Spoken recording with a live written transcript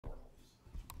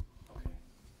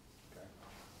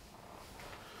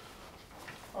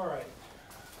All right.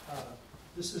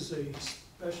 This is a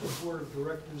special Board of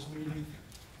Directors meeting,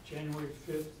 January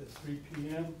 5th at 3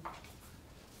 p.m.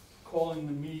 Calling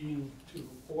the meeting to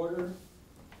order.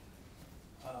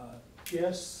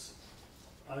 Yes,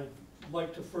 I'd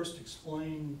like to first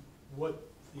explain what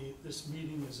this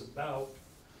meeting is about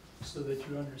so that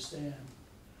you understand.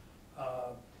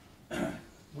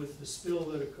 With the spill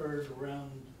that occurred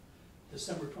around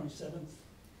December 27th,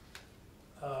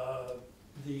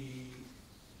 the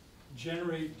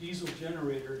diesel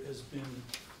generator has been,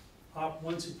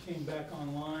 once it came back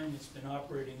online, it's been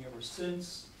operating ever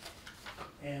since.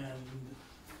 And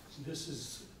this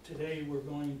is, today we're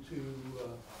going to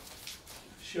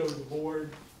show the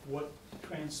board what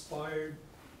transpired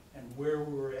and where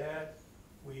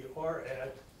we are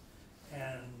at,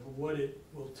 and what it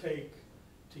will take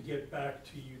to get back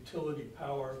to utility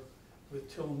power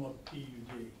with Tillamook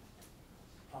PUD.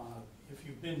 If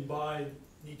you've been by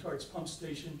Netarts pump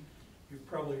station, you've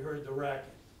probably heard the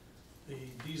racket. The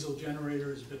diesel generator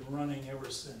has been running ever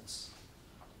since.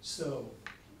 So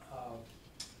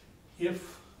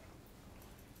if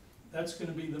that's going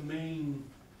to be the main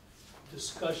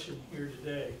discussion here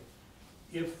today,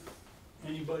 if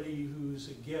anybody who's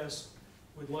a guest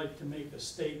would like to make a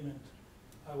statement,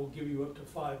 I will give you up to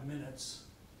 5 minutes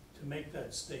to make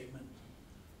that statement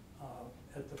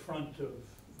at the front of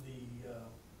the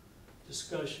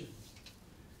discussion.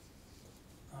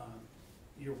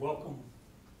 You're welcome.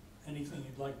 Anything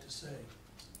you'd like to say?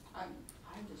 I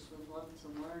just would love to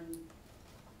learn.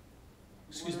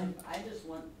 Excuse me? I just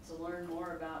want to learn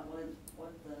more about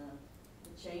what the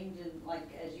change in, like,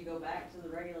 as you go back to the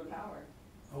regular power.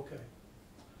 Okay.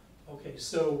 Okay,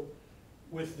 so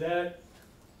with that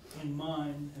in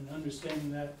mind and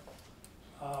understanding that,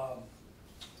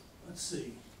 let's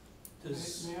see.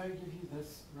 May I give you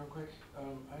this real quick?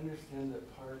 I understand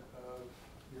that part of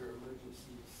your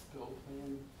emergency spill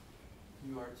plan,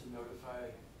 you are to notify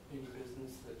any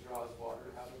business that draws water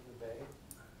out of the bay.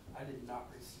 I did not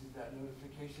receive that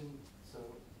notification, so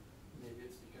maybe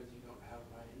it's because you don't have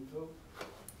my info.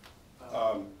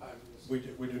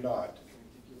 We do not.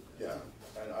 Yeah,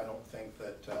 and I don't think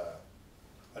that,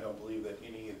 I don't believe that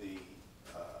any of the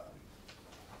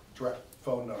direct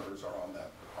phone numbers are on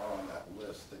that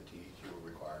list that DEQ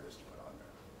required us to put on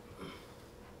there.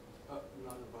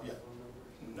 Not about phone numbers?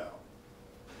 No.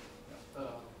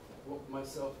 Well,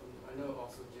 myself, and I know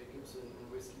also Jacobson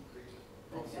and Whiskey Creek.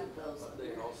 Also,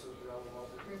 they also draw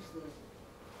water. Here's the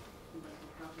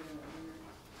copy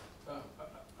of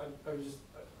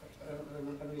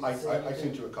I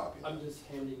sent you a copy. I'm just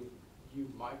handing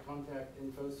you my contact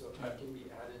info so I can be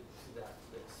added to that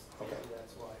list. Okay. And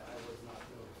that's why I was not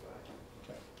notified.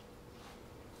 Okay.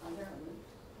 Are there others?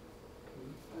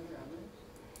 Are there others?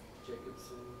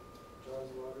 Jacobson draws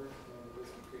water, and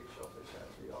Whiskey Creek Shellfish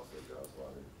Hatchery also draws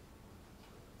water.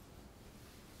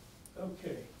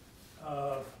 Okay.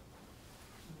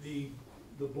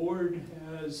 The board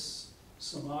has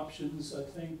some options, I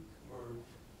think, or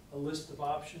a list of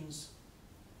options.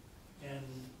 And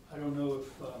I don't know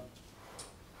if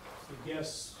the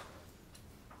guests,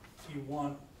 if you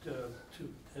want to,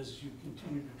 as you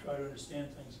continue to try to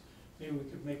understand things, maybe we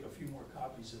could make a few more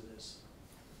copies of this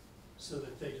so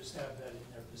that they just have that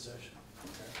in their possession.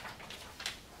 Okay.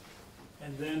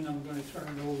 And then I'm going to turn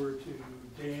it over to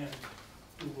Dan,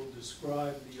 who will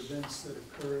describe the events that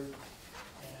occurred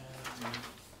and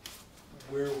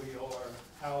where we are,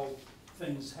 how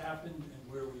things happened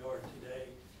and where we are today,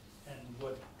 and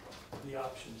what the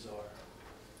options are.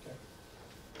 Okay.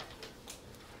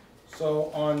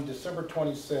 So on December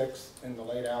 26th in the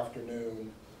late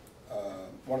afternoon,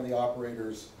 one of the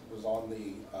operators was on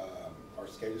our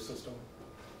SCADA system,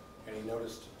 and he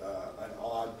noticed an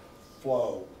odd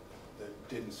flow that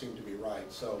didn't seem to be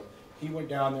right. So he went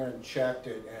down there and checked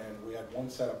it, and we had one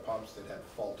set of pumps that had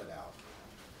faulted out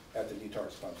at the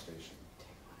Netarts pump station.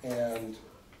 And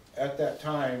at that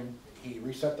time, he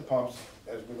reset the pumps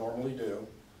as we normally do,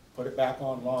 put it back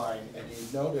online, and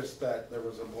he noticed that there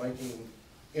was a blinking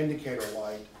indicator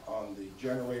light on the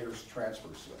generator's transfer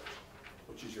switch,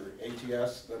 which is your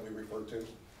ATS that we refer to.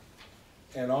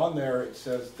 And on there it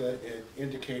says that it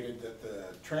indicated that the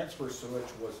transfer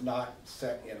switch was not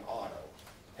set in auto.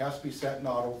 It has to be set in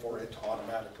auto for it to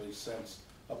automatically sense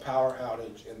a power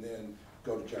outage and then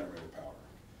go to generator power.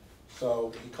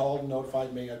 So he called and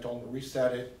notified me. I told him to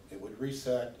reset it. It would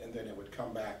reset, and then it would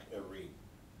come back every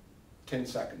 10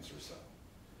 seconds or so.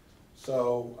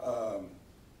 So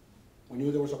we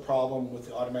knew there was a problem with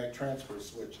the automatic transfer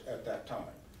switch at that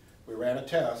time. We ran a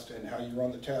test, and how you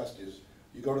run the test is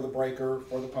you go to the breaker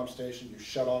for the pump station, you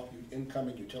shut off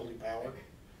incoming utility power.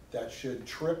 That should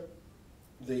trip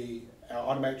the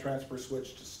automatic transfer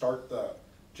switch to start the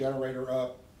generator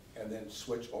up and then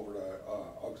switch over to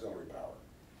auxiliary power.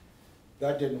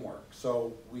 That didn't work,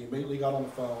 so we immediately got on the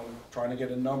phone trying to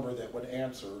get a number that would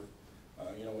answer.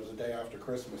 You know, it was the day after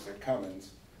Christmas at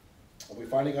Cummins. We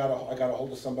finally I got a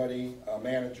hold of somebody, a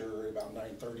manager, about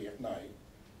 9:30 at night.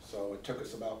 So it took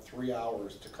us about 3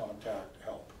 hours to contact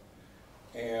help.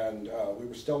 And we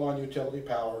were still on utility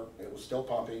power, it was still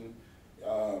pumping.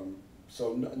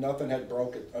 So nothing had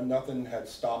broke it, nothing had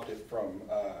stopped it from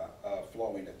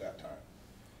flowing at that time.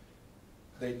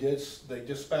 They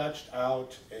dispatched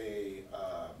out a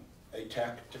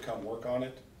tech to come work on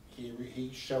it. He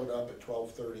showed up at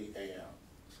 12:30 a.m.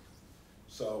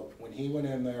 So when he went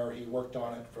in there, he worked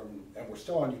on it from, and we're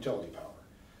still on utility power.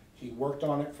 He worked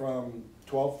on it from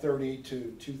 12:30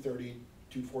 to 2:30,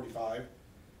 2:45,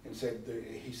 and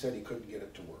he said he couldn't get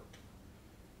it to work.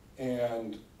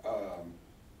 And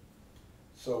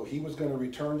so he was going to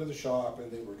return to the shop, and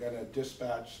they were going to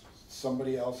dispatch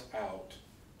somebody else out,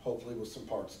 hopefully with some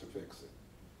parts to fix it.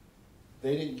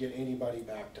 They didn't get anybody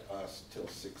back to us till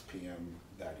 6 p.m.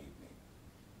 that evening.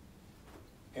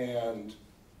 And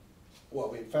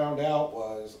what we found out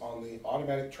was on the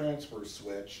automatic transfer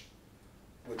switch,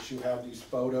 which you have these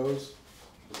photos,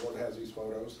 the board has these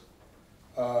photos,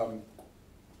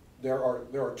 there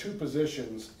are two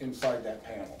positions inside that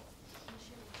panel.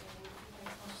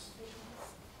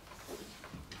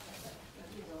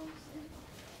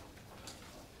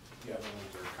 Yeah.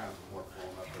 They're kind of more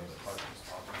blown up than the part he's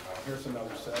talking about. Here's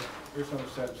another set. Here's another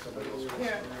set of somebody else.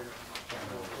 Yeah.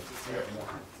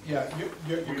 Yeah,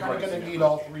 you're kind of going to need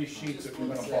all three sheets if you're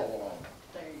going to follow along.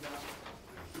 There you go.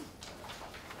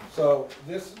 So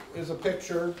this is a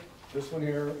picture, this one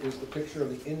here is the picture of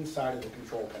the inside of the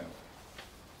control panel.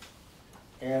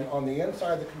 And on the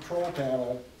inside of the control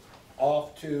panel,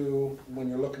 off to, when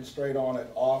you're looking straight on it,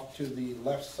 off to the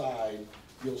left side,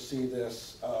 you'll see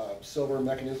this silver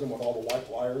mechanism with all the white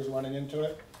wires running into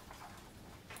it.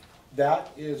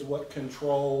 That is what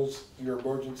controls your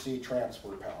emergency transfer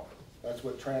power. That's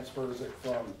what transfers it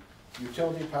from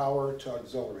utility power to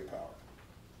auxiliary power.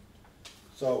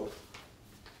 So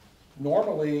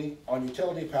normally on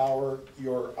utility power,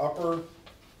 your upper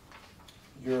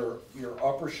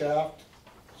shaft,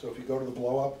 so if you go to the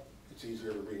blow up, it's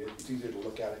easier to read it, it's easier to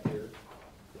look at it here.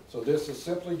 So this is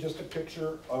simply just a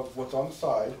picture of what's on the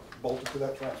side, bolted to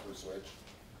that transfer switch.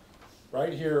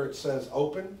 Right here it says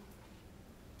open,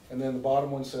 and then the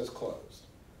bottom one says closed.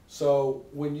 So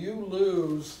when you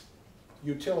lose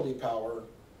utility power,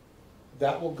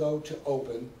 that will go to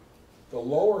open. The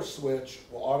lower switch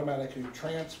will automatically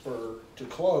transfer to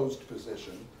closed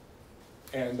position,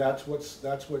 and that's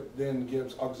what then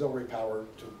gives auxiliary power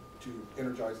to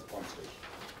energize the pump station.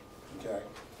 Okay.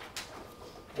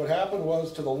 What happened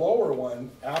was to the lower one,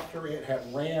 after it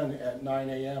had ran at 9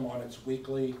 a.m. on its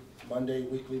Monday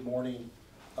weekly morning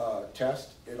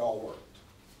test, it all worked.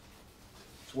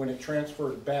 So when it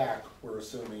transferred back, we're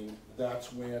assuming,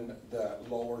 that's when the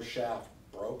lower shaft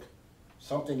broke.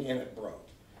 Something in it broke.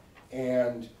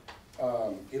 And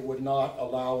it would not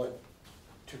allow it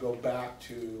to go back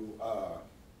to,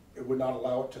 it would not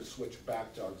allow it to switch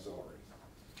back to auxiliary.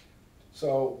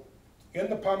 So in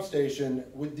the pump station,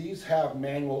 these have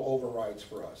manual overrides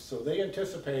for us. So they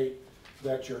anticipate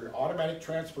that your automatic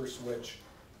transfer switch,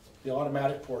 the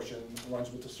automatic portion,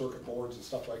 runs with the circuit boards and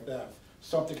stuff like that.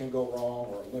 Something can go wrong,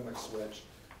 or a limit switch.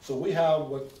 So we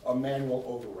have a manual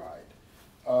override.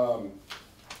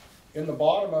 In the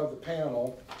bottom of the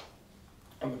panel,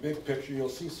 on the big picture, you'll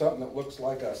see something that looks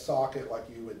like a socket, like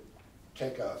you would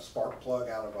take a spark plug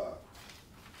out of a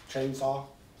chainsaw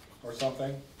or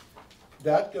something.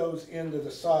 That goes into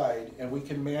the side, and we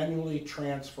can manually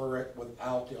transfer it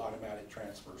without the automatic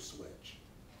transfer switch.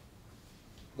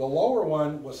 The lower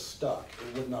one was stuck.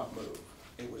 It would not move.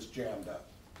 It was jammed up.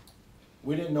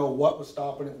 We didn't know what was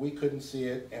stopping it. We couldn't see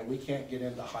it, and we can't get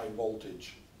into high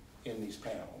voltage in these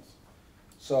panels.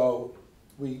 So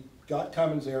we got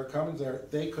Cummins there.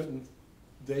 They couldn't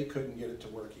get it to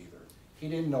work either. He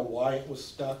didn't know why it was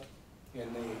stuck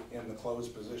in the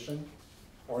closed position,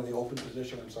 or in the open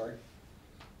position, I'm sorry.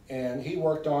 And he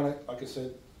worked on it, like I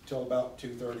said, till about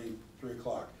 2:30, 3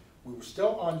 o'clock. We were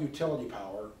still on utility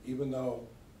power, even though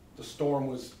the storm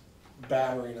was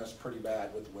battering us pretty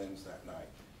bad with winds that night.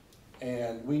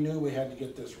 And we knew we had to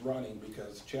get this running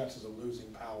because chances of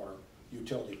losing power,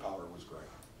 utility power, was great.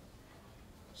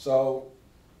 So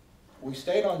we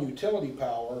stayed on utility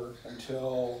power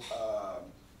until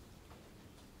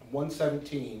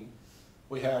 1:17.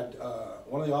 We had,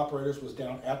 one of the operators was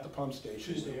down at the pump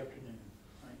station. Tuesday afternoon,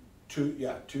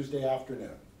 right? Tuesday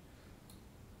afternoon.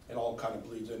 it all kind of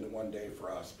bleeds into one day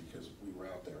for us because we were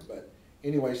out there. But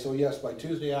anyway, so yes, by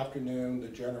Tuesday afternoon, the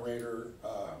generator,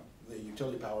 the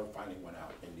utility power finally went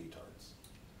out in Netarts.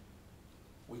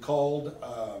 We called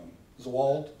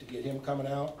Zawald to get him coming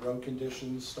out, road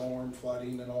conditions, storm,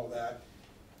 flooding and all that.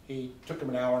 He took him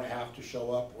an hour and a half to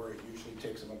show up where it usually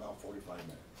takes him about 45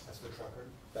 minutes. That's the trucker?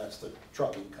 That's the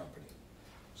trucking company.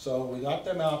 So we got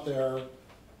them out there.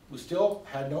 We still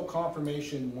had no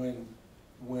confirmation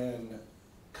when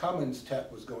Cummins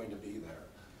Tech was going to be there.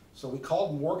 So we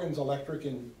called Morgan's Electric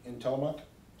in Tillamook.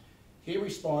 He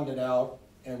responded out,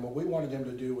 and what we wanted him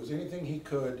to do was anything he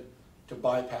could to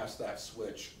bypass that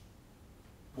switch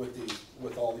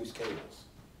with all these cables.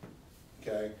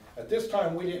 Okay? At this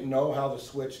time, we didn't know how the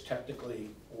switch technically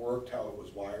worked, how it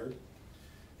was wired.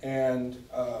 And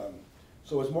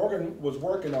so as Morgan was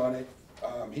working on it,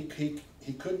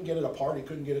 he couldn't get it apart, he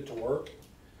couldn't get it to work.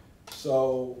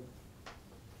 So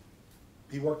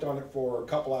he worked on it for a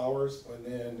couple hours, and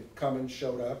then Cummins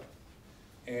showed up.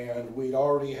 And we'd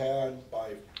already had,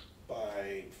 by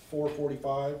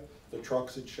 4:45, the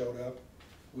trucks had showed up.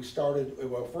 We started,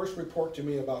 well, first report to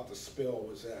me about the spill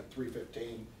was at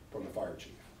 3:15 from the fire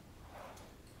chief.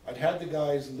 I'd had the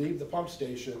guys leave the pump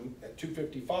station at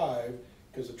 2:55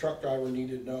 because the truck driver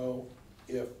needed to know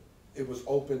if it was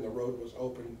open, the road was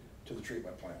open to the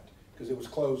treatment plant, because it was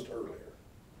closed earlier.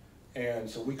 And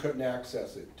so we couldn't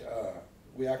access it.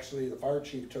 The fire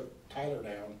chief took Tyler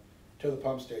down to the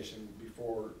pump station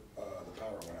before the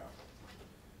power went out.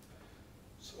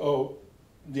 So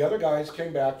the other guys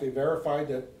came back, they verified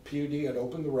that PUD had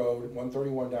opened the road,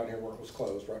 131 down here where it was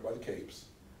closed, right by the Capes.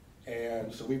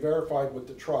 And so we verified with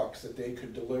the trucks that they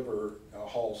could deliver,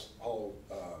 haul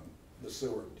the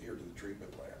sewer here to the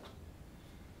treatment plant.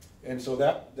 And so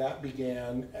that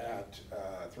began at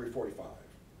 3:45.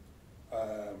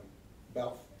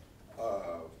 About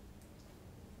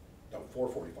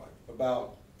 4:45.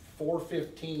 About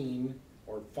 4:15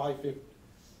 or 5:50.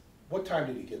 What time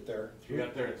did he get there? You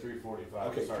got there at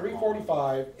 3:45. Okay,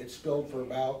 3:45. It spilled for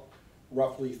about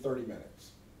roughly 30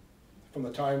 minutes from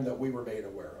the time that we were made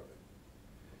aware of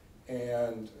it.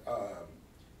 And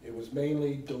it was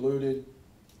mainly diluted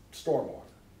stormwater.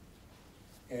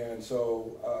 And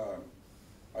so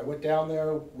I went down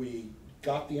there, we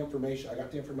got the information, I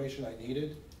got the information I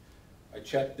needed. I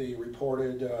checked the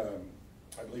reported,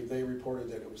 I believe they reported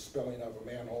that it was spilling out of a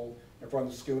manhole in front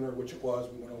of the schooner, which it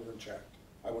was. We went over and checked.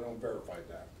 I went over and verified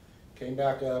that. Came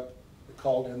back up, we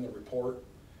called in the report.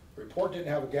 The report didn't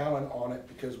have a gallon on it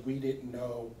because we didn't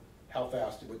know how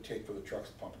fast it would take for the trucks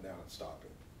to pump it down and stop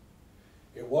it.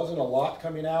 It wasn't a lot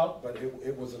coming out, but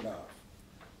it was enough.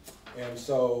 And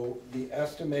so the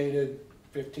estimated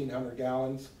 1,500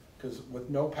 gallons, because with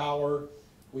no power,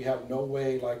 we have no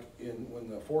way, like when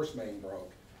the force main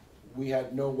broke, we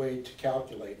had no way to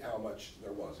calculate how much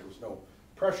there was. There was no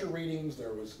pressure readings,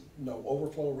 there was no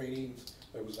overflow readings,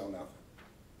 there was no nothing.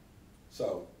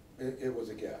 So it was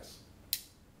a guess.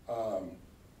 So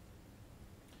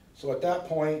at that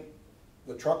point,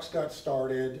 the trucks got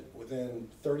started. Within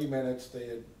 30 minutes, they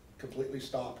had completely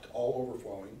stopped all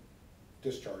overflowing,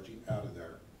 discharging out of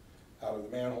there, out of the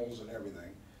manholes and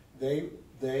everything. They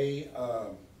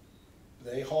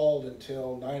hauled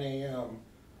until 9 a.m.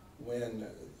 when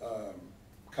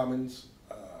Cummins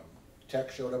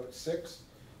Tech showed up at 6.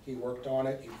 He worked on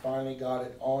it. He finally got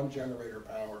it on generator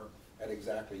power at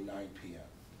exactly 9 p.m.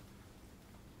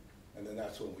 And then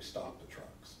that's when we stopped the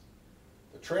trucks.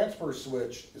 The transfer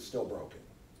switch is still broken.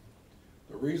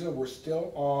 The reason we're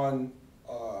still on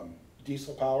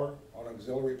diesel power, on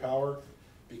auxiliary power,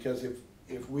 because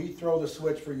if we throw the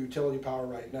switch for utility power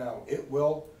right now, it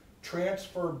will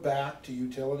transfer back to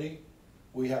utility.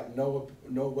 We have no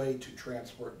way to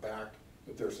transfer it back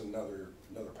if there's another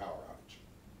power outage.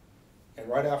 And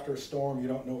right after a storm, you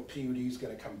don't know if PUD is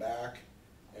going to come back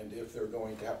and if they're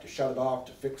going to have to shut it off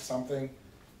to fix something.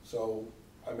 So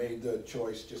I made the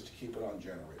choice just to keep it on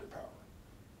generator power.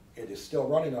 It is still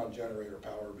running on generator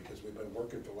power because we've been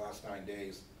working for the last 9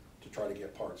 days to try to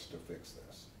get parts to fix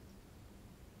this.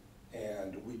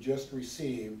 And we just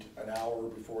received an hour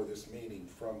before this meeting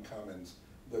from Cummins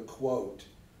the quote.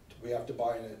 We have to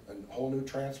buy a whole new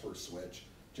transfer switch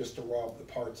just to rob the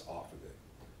parts off of it.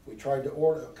 We tried to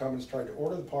order, Cummins tried to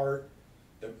order the part,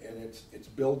 and it's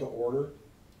build to order.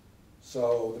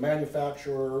 So the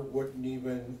manufacturer wouldn't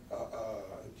even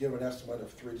give an estimate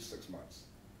of 3 to 6 months.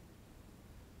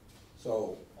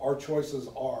 So our choices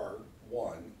are,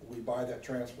 one, we buy that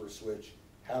transfer switch,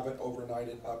 have it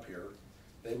overnighted up here.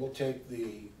 They will take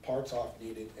the parts off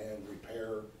needed and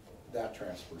repair that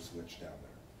transfer switch down there.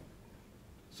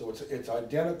 So it's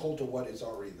identical to what is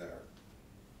already there.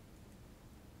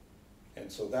 And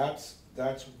And so that's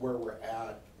where we're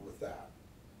at with that.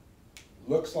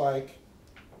 Looks like,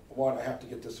 one, I have to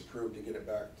get this approved to get it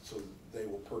back, so they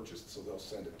will purchase, so they'll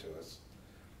send it to us.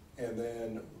 And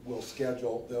then they will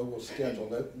schedule,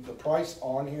 the price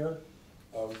on here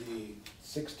of the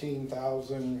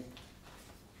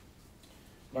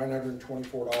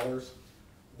 $16,924,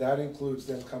 that includes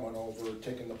them coming over,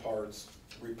 taking the parts,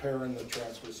 repairing the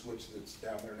transfer switch that's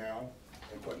down there now,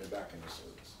 and putting it back into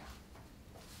service.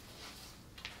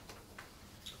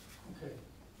 Okay.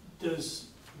 Does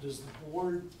the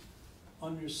board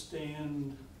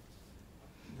understand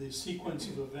the sequence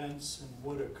of events and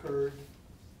what occurred,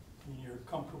 and you're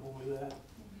comfortable with that?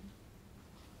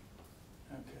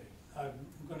 Okay, I'm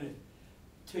gonna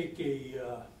take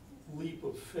a leap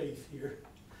of faith here.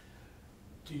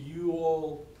 Do you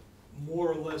all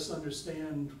more or less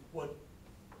understand what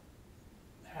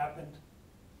happened?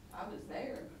 I was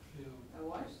there, I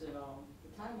watched it all. The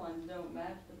timelines don't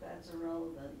match, but that's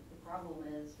irrelevant. The problem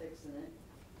is fixing it.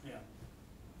 Yeah,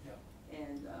 yeah.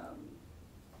 And,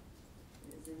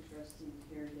 it's interesting to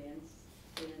hear Dan's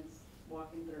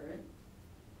walking through it.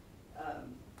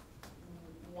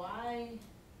 Why,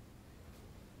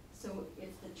 so if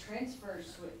the transfer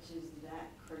switch is that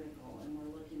critical and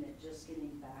we're looking at just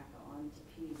getting back on to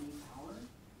PV power,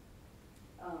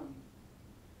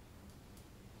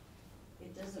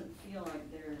 it doesn't feel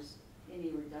like there's any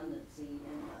redundancy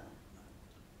in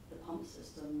the pump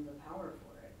system, the power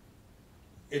for it.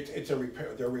 It's a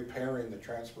repair, they're repairing the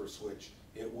transfer switch.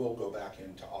 It will go back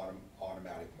into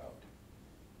automatic mode.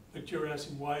 But you're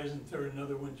asking, why isn't there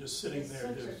another one just sitting there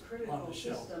It's such a on critical the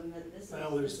shelf? system that this is, Well,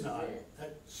 this there's is not. it.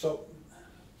 So,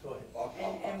 Go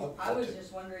ahead. And I was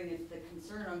just wondering if the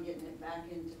concern on getting it back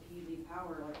into PV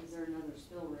power, like, is there another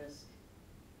spill risk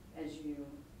as you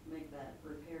make that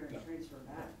repair and No. transfer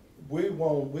back? we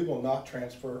will not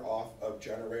transfer off of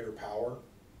generator power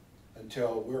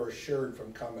until we're assured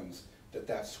from Cummins that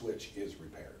that switch is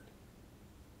repaired.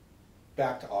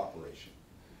 Back to operation.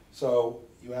 So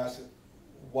you asked,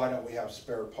 why don't we have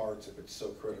spare parts if it's so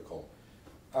critical?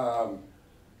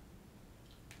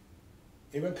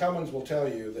 Even Cummins will tell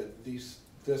you that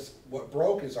what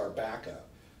broke is our backup.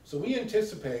 So we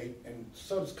anticipate, and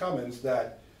so does Cummins,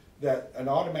 that an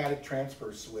automatic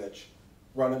transfer switch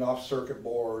running off circuit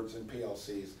boards and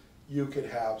PLCs, you could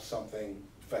have something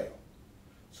fail.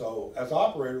 So as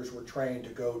operators, we're trained to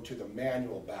go to the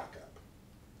manual backup.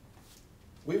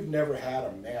 We've never had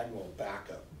a manual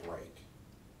backup break.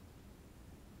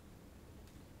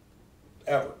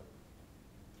 Ever.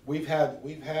 We've had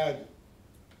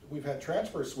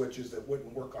transfer switches that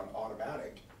wouldn't work on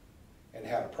automatic and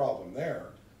had a problem there,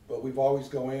 but we've always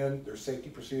go in, there's safety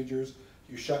procedures,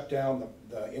 you shut down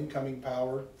the incoming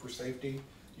power for safety,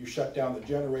 you shut down the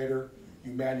generator,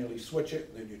 you manually switch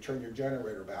it, then you turn your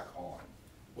generator back on,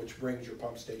 which brings your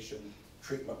pump station,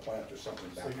 treatment plant or something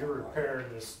back So on. you're repairing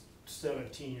this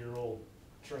 17-year-old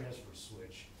transfer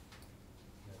switch.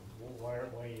 Why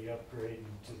aren't we upgrading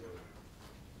to the?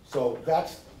 So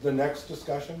that's the next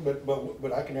discussion,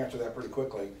 but I can answer that pretty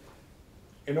quickly.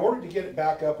 In order to get it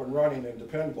back up and running and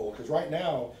dependable, because right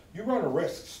now, you run a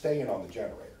risk staying on the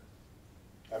generator.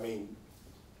 I mean,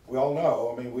 we all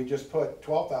know, I mean, we just put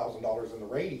 $12,000 in the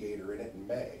radiator in it in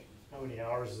May. How many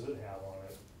hours does it have on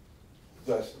it?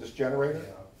 This generator,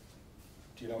 Yeah.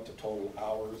 do you know what the total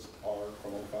hours are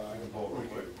from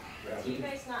 '05? Do you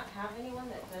guys not have anyone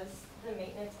that does the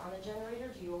maintenance on the generator?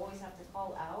 Do you always have to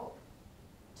call out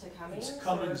to Cummins? It's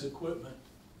Cummins or- equipment.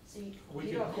 So we you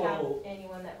can don't call- have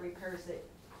anyone that repairs it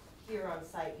here on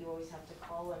site, you always have to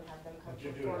call and have them come But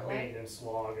you're to doing a Portland? maintenance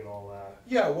log and all that.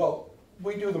 Yeah, well,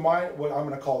 we do what I'm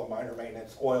gonna call the minor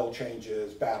maintenance, oil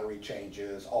changes, battery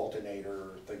changes,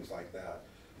 alternator, things like that.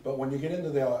 But when you get into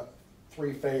the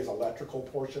three-phase electrical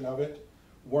portion of it,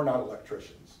 we're not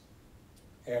electricians.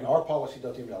 And our policy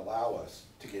doesn't even allow us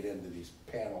to get into these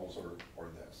panels or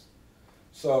this.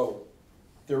 So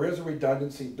there is a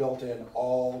redundancy built in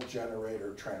all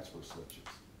generator transfer switches.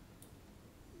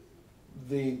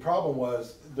 The problem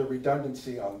was the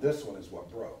redundancy on this one is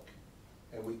what broke,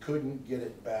 and we couldn't get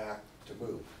it back to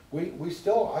move.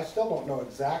 I still don't know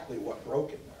exactly what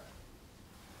broke in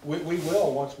there. We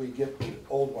will once we get the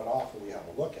old one off and we have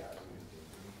a look at it.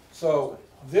 So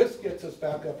this gets us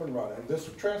back up and running. This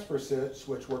transfer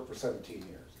switch worked for 17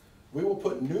 years. We will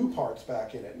put new parts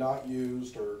back in it, not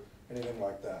used or anything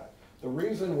like that. The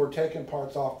reason we're taking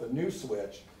parts off the new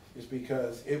switch is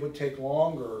because it would take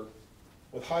longer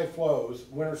with high flows,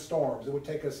 winter storms. It would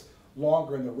take us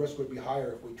longer and the risk would be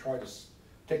higher if we tried to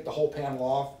take the whole panel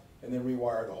off and then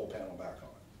rewire the whole panel back on.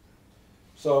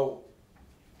 So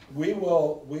we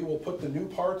will put the new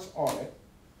parts on it,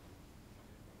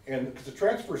 And, because the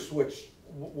transfer switch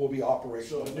will be So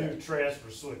operational the new then.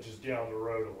 transfer switch is down the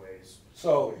road a ways.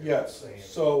 So, what you're yes, saying.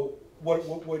 so what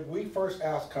we first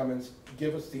asked Cummins,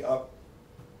 give us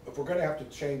if we're gonna have to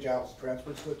change out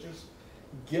transfer switches,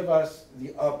 give us the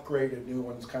upgraded new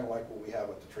ones, kinda like what we have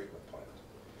at the treatment plant.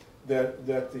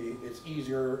 It's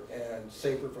easier and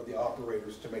safer for the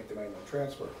operators to make the manual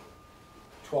transfer.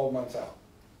 12 months out.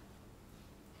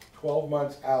 12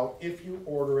 months out if you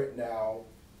order it now,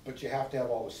 but you have to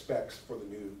have all the specs for the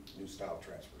new style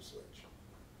transfer switch.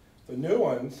 The new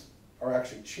ones are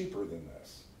actually cheaper than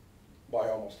this by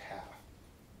almost half.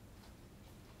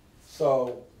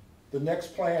 So the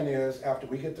next plan is, after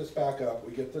we get this back up,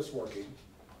 we get this working,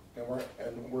 and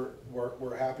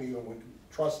we're happy and we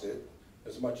trust it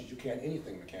as much as you can,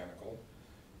 anything mechanical,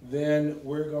 then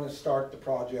we're gonna start the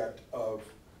project of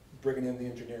bringing in the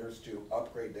engineers to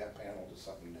upgrade that panel to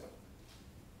something new.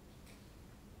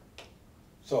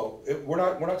 So we're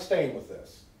not staying with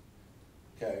this.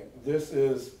 Okay, this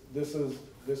is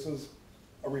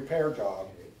a repair job,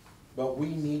 but we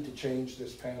need to change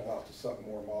this panel out to something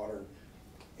more modern.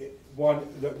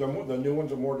 The new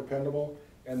ones are more dependable,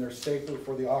 and they're safer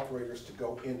for the operators to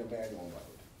go into manual mode.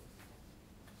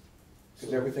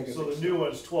 Because everything is. So the new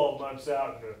one's 12 months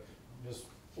out, and this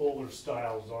older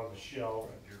style's on the shelf.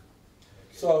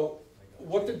 So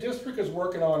what the district is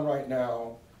working on right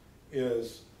now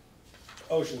is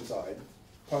Oceanside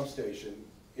pump station.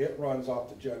 It runs off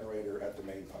the generator at the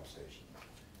main pump station.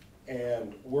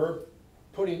 And we're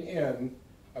putting in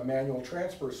a manual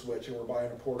transfer switch, and we're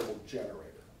buying a portable generator.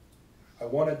 I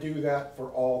want to do that for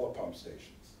all the pump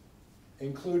stations,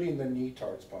 including the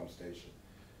Netarts pump station.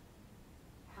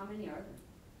 How many are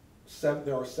there?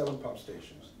 There are 7 pump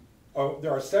stations. Oh,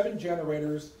 there are 7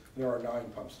 generators, there are 9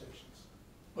 pump stations.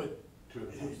 But Two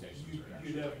of the pump stations are you'd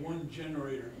actually have one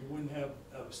generator, you wouldn't have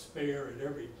a spare at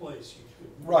every place. You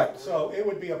could. Right, so it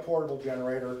would be a portable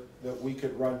generator that we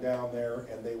could run down there,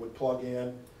 and they would plug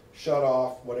in, shut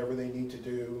off whatever they need to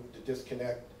do to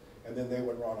disconnect, and then they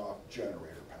would run off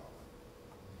generator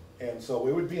power. And so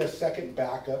it would be a second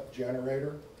backup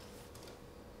generator.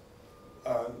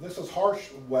 This is harsh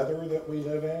weather that we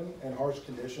live in and harsh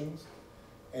conditions,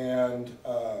 and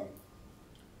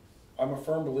I'm a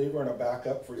firm believer in a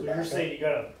backup for So your you're backup. saying you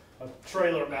got a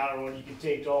trailer mounted one, you can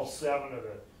take all 7 of the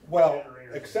Well,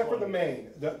 generators. except for the and main,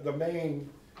 the main,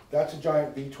 that's a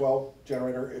giant V12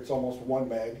 generator, it's almost 1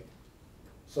 meg.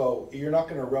 So you're not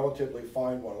gonna relatively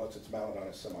find one unless it's mounted on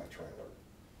a semi-trailer.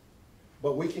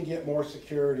 But we can get more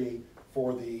security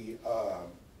for the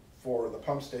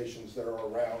pump stations that are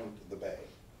around the bay.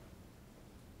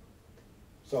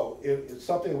 So it's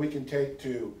something we can take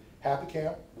to Happy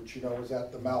Camp, which you know is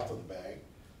at the mouth of the bay,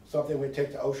 something we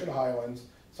take to Ocean Highlands,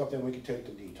 something we can take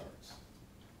to Netarts.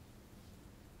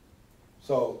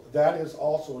 So that is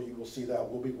also, you will see that,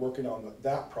 we'll be working on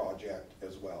that project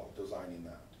as well, designing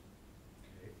that.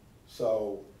 Okay.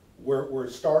 So we're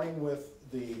starting with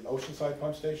the Oceanside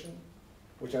pump station,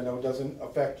 which I know doesn't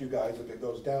affect you guys if it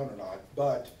goes down or not,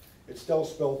 but it's still a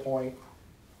spill point.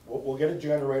 We'll get a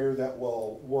generator that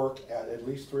will work at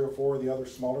least 3 or 4 of the other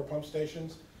smaller pump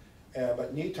stations.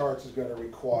 But Netarts is gonna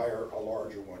require a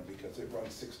larger one because it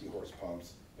runs 60 horse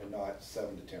pumps and not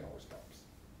 7 to 10 horse pumps.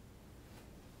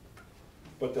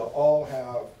 But they'll all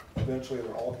have, eventually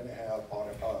they're all gonna have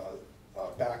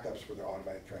backups for their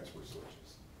automatic transfer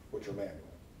switches, which are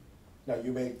manual. Now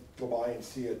you may go by and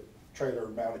see a trailer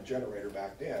mounted generator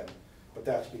back then, but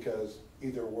that's because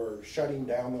either we're shutting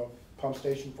down the pump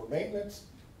station for maintenance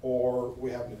or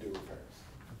we having to do repairs.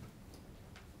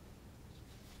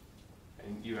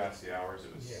 And you asked the hours,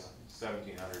 it was Yeah.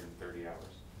 1,730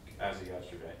 hours as of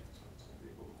yesterday, so it's gonna be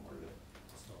a little more today.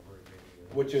 It's not very big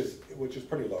either. Which is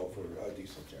pretty low for a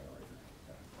diesel generator.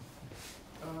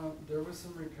 There was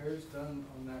some repairs done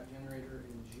on that generator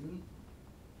in June.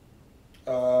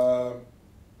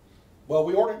 Well,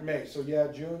 we ordered in May, so yeah,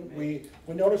 June, we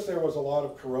noticed there was a lot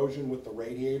of corrosion with the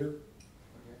radiator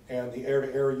Okay. and the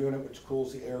air-to-air unit, which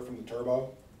cools the air from the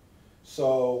turbo.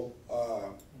 So,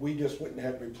 we just went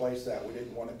ahead and replaced that, we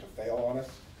didn't want it to fail on us.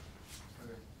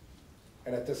 Okay.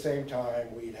 And at the same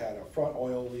time, we'd had a front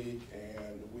oil leak,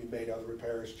 and we made other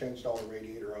repairs, changed all the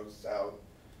radiator hoses out.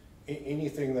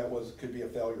 Anything that could be a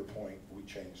failure point, we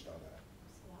changed on that.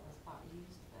 So that was bought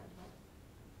used then, huh?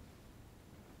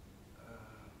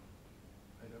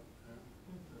 I don't know.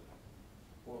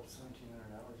 Well,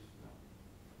 1,700 hours, no.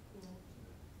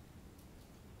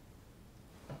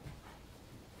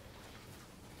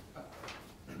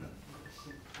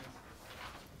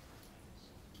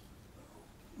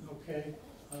 Okay,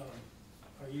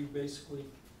 are you basically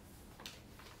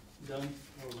done,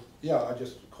 or? Yeah,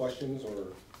 just questions or,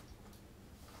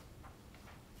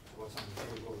 what's on the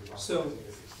table is So- authorizing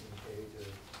a 16K to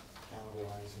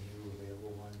cannibalize a new available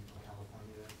one from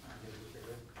California that gives us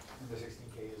bigger. And the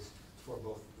 16K is for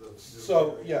both the.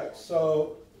 So, yeah,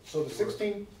 so the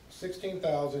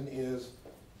 16,000 is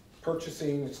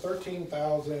purchasing, it's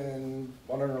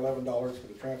 $13,111 for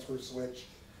the transfer switch,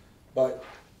 but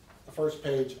the first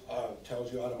page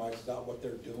tells you, itemizes out what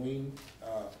they're doing.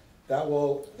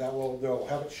 They'll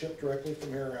have it shipped directly from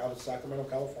here out of Sacramento,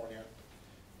 California.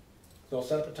 They'll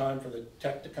set up a time for the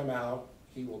tech to come out.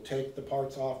 He will take the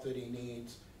parts off that he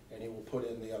needs, and he will put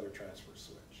in the other transfer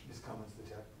switch. Is Cummins the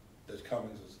tech? That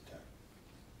Cummins is the tech.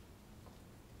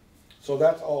 So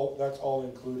that's all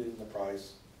included in the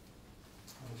price.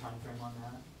 Any timeframe on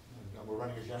that? We're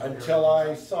running a generator. Until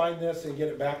I sign this and get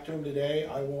it back to him today,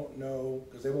 I won't know,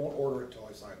 because they won't order it till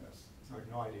I sign this. I have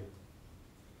no idea.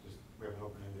 Just, we have an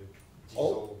open-ended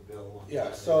Oh, diesel bill. On Yeah,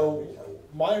 the so generator.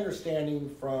 my understanding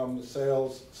from the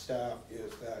sales staff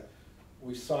is that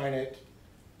we sign it,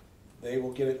 they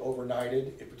will get it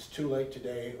overnighted. If it's too late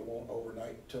today, it won't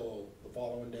overnight till the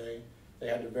following day. They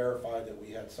had to verify that we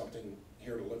had something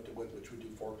here to lift it with, which we do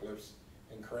forklifts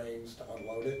and cranes to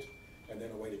unload it, and then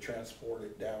a way to transport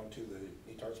it down to the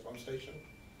Netarts pump station.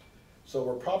 So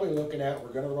we're probably looking at,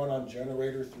 we're gonna run on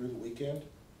generator through the weekend.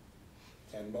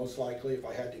 And most likely, if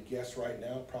I had to guess right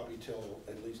now, probably till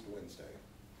at least Wednesday.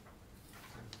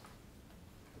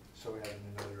 So we have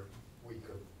another week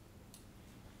of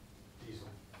diesel.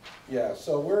 Yeah,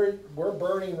 so we're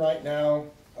burning right now,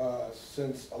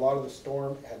 since a lot of the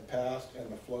storm had passed and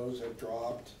the flows have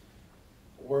dropped.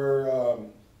 We're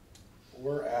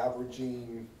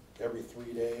averaging every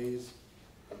 3 days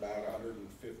about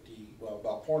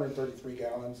 433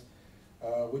 gallons.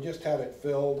 We just had it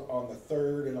filled on the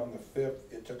 3rd, and on the 5th,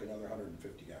 it took another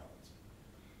 150 gallons.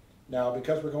 Now,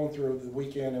 because we're going through the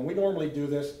weekend, and we normally do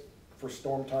this for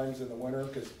storm times in the winter,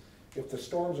 because if the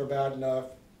storms are bad enough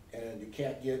and you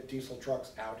can't get diesel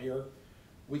trucks out here,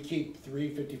 we keep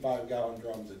 3 55-gallon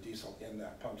drums of diesel in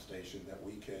that pump station that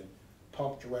we can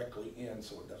pump directly in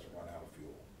so it doesn't run out of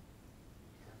fuel.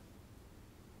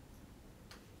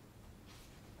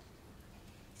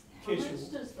 How Case you-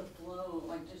 much does the flow,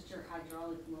 like just your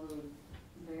hydraulic load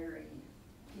vary?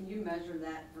 Can you measure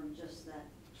that from just that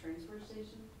transfer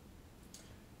station?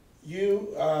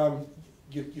 You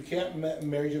can't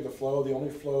measure the flow. The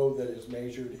only flow that is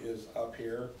measured is up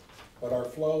here. But our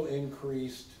flow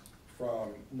increased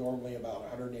from normally about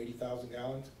 180,000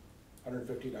 gallons,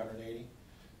 150 to 180,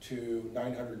 to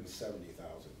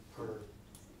 970,000. Per.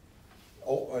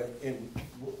 Oh,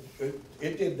 it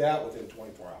did that within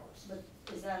 24 hours. But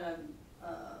is that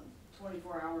a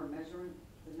 24-hour measurement?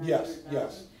 The Yes, 900,000?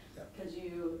 yes. Yeah. Because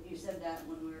you said that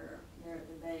when we were there at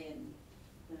the bay, and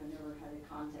then I never had a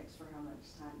context for how much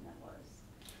time that was.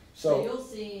 So So, you'll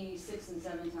see 6 and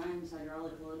 7 times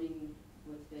hydraulic loading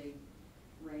with big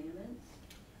rain events?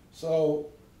 so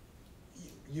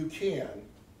you can.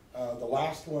 The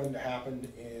last one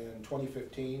happened in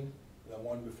 2015. The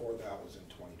one before that was in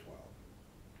 2012,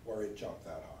 where it jumped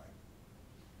that high.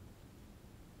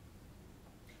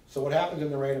 So what happens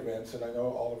in the rain events, and I know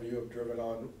all of you have driven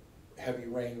on heavy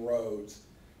rain roads,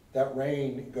 that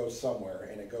rain goes somewhere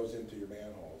and it goes into your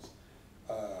manholes.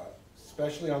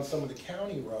 Especially on some of the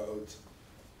county roads,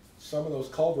 some of those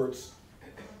culverts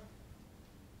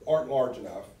aren't large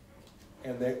enough,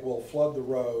 and they will flood the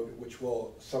road, which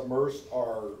will submerge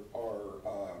our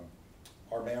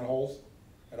manholes,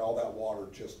 and all that water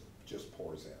just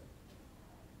pours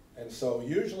in. And so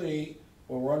usually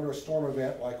when we're under a storm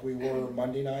event like we were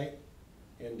Monday night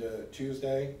into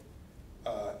Tuesday,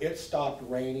 it stopped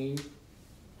raining,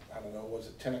 I don't know, was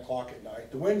it 10 o'clock at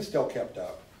night? The wind still kept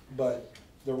up, but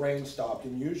the rain stopped,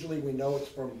 and usually we know it's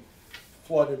from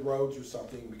flooded roads or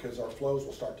something because our flows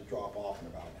will start to drop off in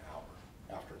about an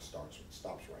hour after it stops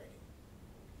raining.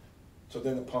 So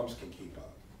then the pumps can keep up.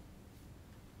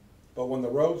 But when the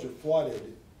roads are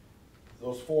flooded,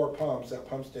 those 4 pumps, that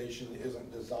pump station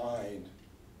isn't designed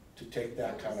to take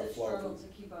that kind of flow. Does it struggle to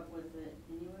keep up with it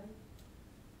anyway?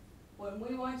 When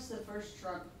we watched the first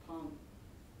truck pump,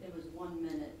 it was 1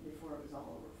 minute before it was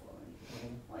all overflowing.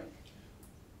 Mhm. Like,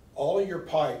 All of your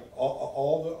pipe,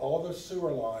 all the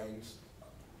sewer lines,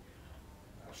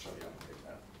 I'll show you on the big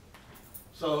map.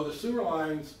 So the sewer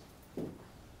lines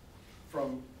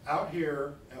from out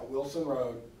here at Wilson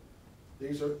Road,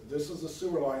 this is the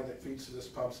sewer line that feeds to this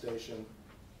pump station.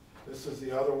 This is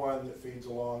the other one that feeds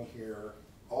along here.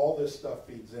 All this stuff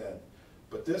feeds in.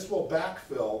 But this will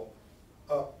backfill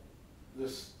up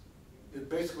this, it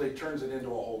basically turns it into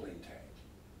a holding tank.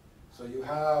 So you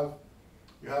have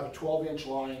a 12-inch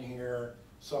line here.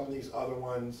 Some of these other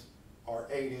ones are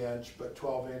 8-inch, but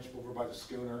 12-inch over by the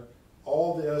schooner.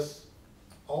 all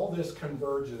this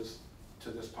converges to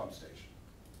this pump station.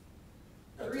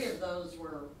 Three of those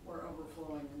were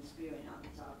overflowing and spewing out the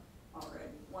top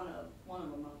already. One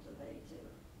of them up the bay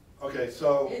too. Okay,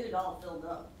 so. It had all filled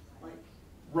up, like.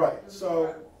 Right, it was so,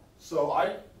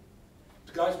 incredible.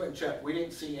 the guys went and checked, we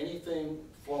didn't see anything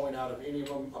flowing out of any of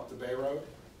them up the Bay Road,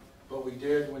 but we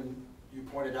did when you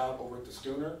pointed out over at the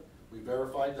schooner, we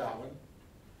verified that one.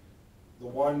 The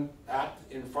one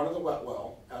in front of the wet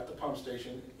well, at the pump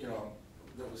station, you know,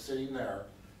 that was sitting there,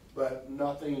 but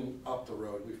nothing up the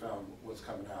road we found was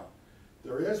coming out.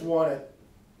 There is one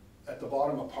at the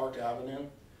bottom of Park Avenue.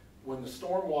 When the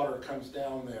storm water comes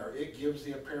down there, it gives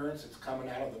the appearance it's coming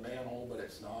out of the manhole, but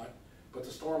it's not. But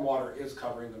the storm water is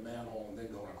covering the manhole and then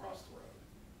going across the road.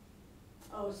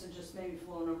 Oh, so just maybe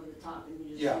flowing over the top and you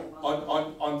just. Yeah, see it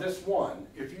above. on this one,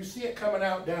 if you see it coming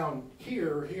out down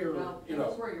here, Well, you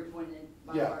that's know. where you're pointing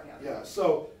by Yeah, Park Avenue. yeah,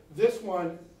 so this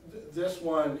one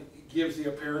gives the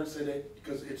appearance that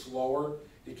because it's lower,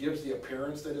 it gives the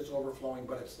appearance that it's overflowing,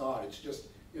 but it's not. It's just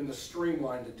in the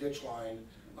streamline, the ditch line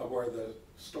of where the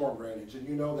storm drainage, and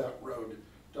you know that road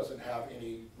doesn't have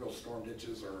any real storm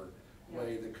ditches or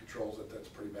way that controls it. That's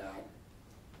pretty bad.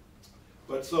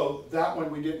 But so that one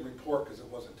we didn't report because it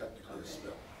wasn't technically a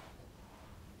spill.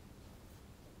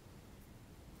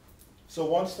 So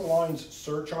once the lines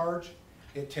surcharge,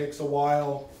 it takes a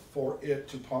while for it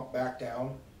to pump back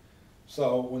down.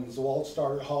 So when Zawalt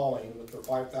started hauling with their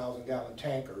 5,000 gallon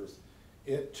tankers,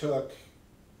 it took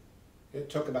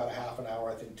about a half an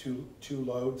hour, I think two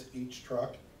loads each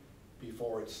truck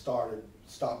before it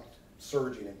stopped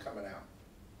surging and coming out.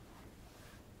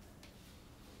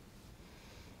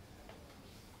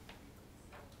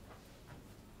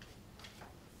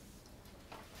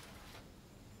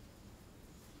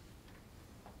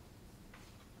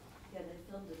 Yeah,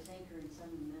 they filled the tanker in 7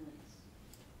 minutes.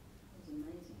 It was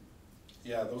amazing.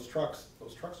 Yeah, those trucks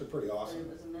are pretty But awesome. it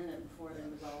was a minute before they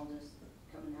was all just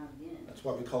coming out again. That's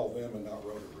why we call them and not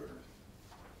Roto-Rooter.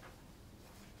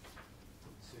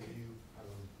 So you have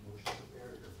a motion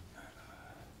prepared, or?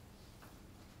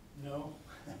 No,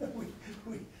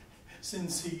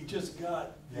 since he just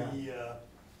got the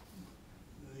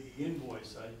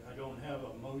invoice, I don't have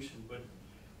a motion, but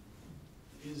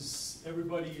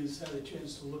everybody has had a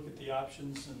chance to look at the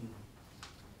options, and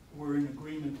we're in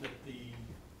agreement that the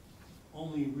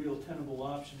only real tenable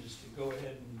option is to go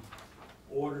ahead and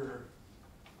order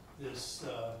this,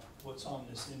 what's on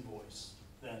this invoice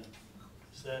then.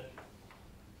 Is that,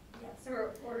 Yeah, so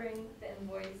we're ordering the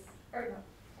invoice, or no,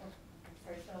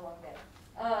 sorry, it's been a long day.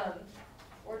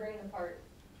 Ordering the part,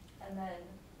 and then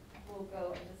we'll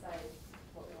go and decide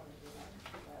what we want to do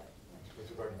next.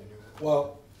 With regard to the new.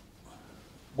 Well,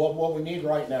 what we need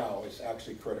right now is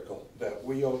actually critical, that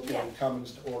we owe Yeah.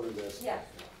 Cummins to order this. Yeah,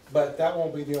 But that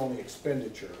won't be the only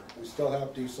expenditure. We still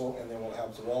have diesel, and then we'll have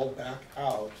Zawald back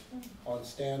out on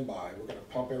standby. We're gonna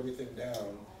pump everything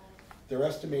down. They're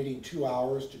estimating 2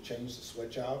 hours to change the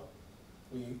switch out.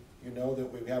 You know that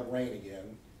we have rain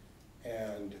again,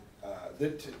 and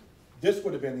this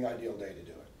would have been the ideal day to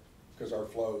do it, because our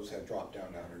flows have dropped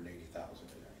down to 180,000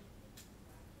 today.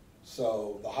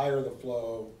 So the higher the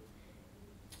flow,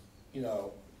 you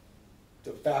know,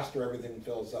 the faster everything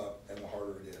fills up and the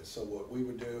harder it is. So what we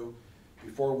would do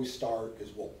before we start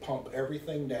is we'll pump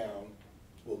everything down,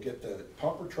 we'll get the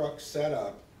pumper truck set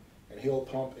up, and he'll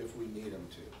pump if we need him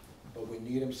to. But we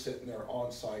need him sitting there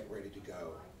on site, ready to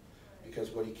go.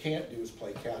 Because what he can't do is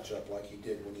play catch up like he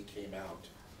did when he came out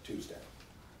Tuesday.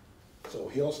 So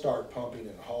he'll start pumping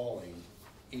and hauling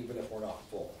even if we're not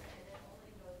full.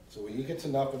 So when he gets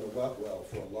enough in the wet well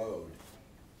for a load,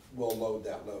 we'll load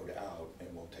that load out and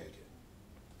we'll take it.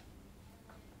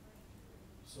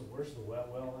 So where's the wet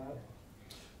well at?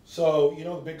 So, you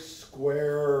know the big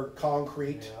square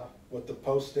concrete Yeah. with the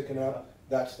post sticking up?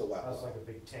 That's the wet That's well. like a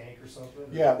big tank or something?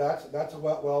 Yeah, that's a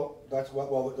wet well. That's a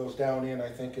wet well that goes down in, I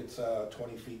think it's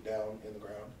 20 feet down in the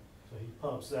ground. So he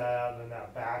pumps that, and then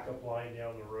that backup line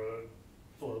down the road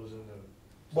flows into.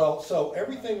 Well, so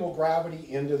everything will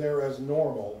gravity into there as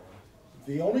normal.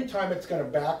 The only time it's gonna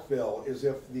backfill is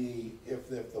if the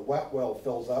wet well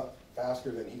fills up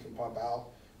faster than he can pump out.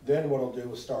 Then what it'll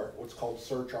do is start what's called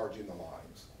surcharging the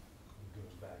lines.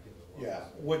 Goes back into the. Yeah,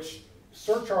 which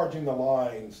surcharging the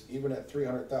lines, even at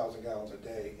 300,000 gallons a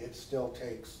day, it still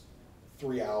takes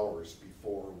 3 hours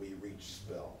before we reach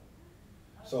spill.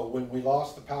 So when we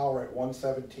lost the power at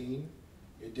 117,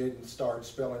 it didn't start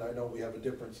spilling. I know we have a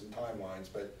difference in timelines,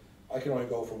 but I can only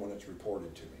go from when it's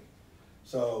reported to me.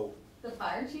 So. The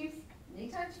fire chief,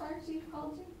 Netarts fire chief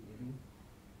called you?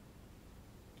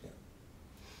 Yeah.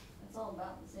 That's all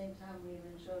about the same time we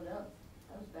even showed up.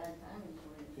 That was bad timing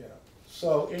for you. Yeah.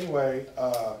 So anyway,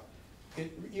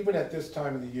 even at this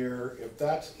time of the year, if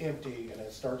that's empty and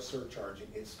it starts surcharging,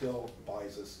 it still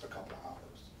buys us a couple of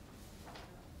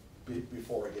hours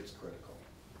before it gets critical.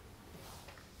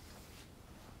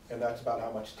 And that's about how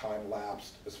much time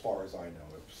lapsed as far as I know.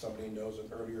 If somebody knows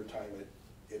an earlier time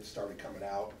it started coming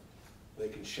out, they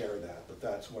can share that, but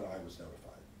that's when I was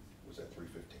notified, it was at 3:15.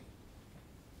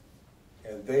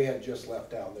 And they had just left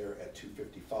down there at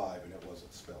 2:55 and it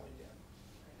wasn't spilling yet.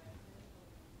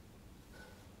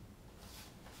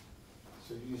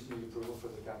 So you just need approval for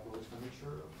the capital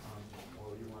expenditure,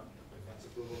 or you want advance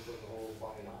approval for the whole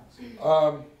bottle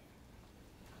wax?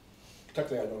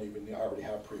 Technically, I already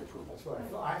have pre-approval.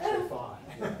 That's what I actually thought.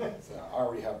 So I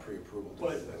already have pre-approval to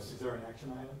do this. Is there an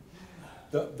action item?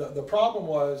 The problem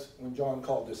was, when John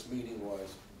called this meeting,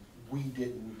 was we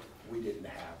didn't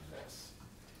have this.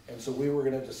 And so we were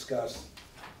gonna discuss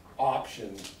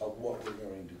options of what we're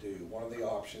going to do. One of the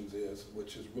options is,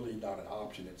 which is really not an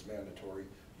option, it's mandatory,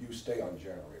 you stay on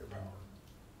generator power.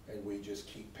 And we just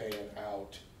keep paying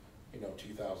out,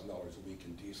 $2,000 a week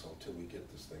in diesel until we get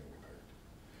this thing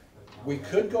repaired. We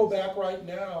could go back right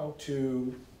now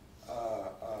to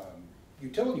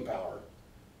utility power,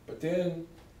 but then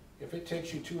if it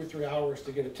takes you 2 or 3 hours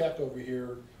to get a tech over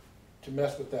here to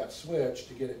mess with that switch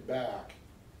to get it back,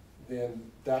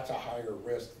 then that's a higher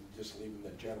risk than just leaving the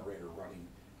generator running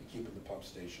and keeping the pump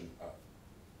station up,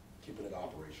 keeping it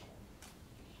operational.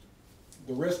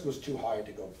 The risk was too high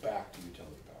to go back to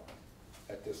utility power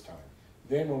at this time.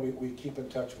 Then when we keep in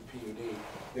touch with PUD,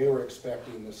 they were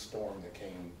expecting this storm that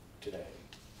came today,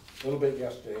 a little bit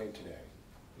yesterday and today.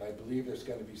 And I believe there's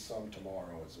gonna be some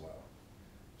tomorrow as well.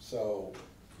 So,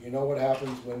 you know what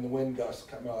happens when the wind gusts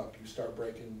come up, you start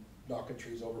knocking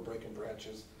trees over, breaking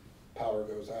branches, power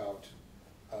goes out,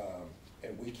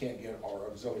 and we can't get our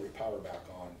auxiliary power back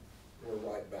on, we're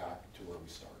right back to where we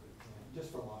started. Yeah,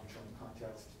 just for long-term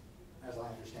context, as I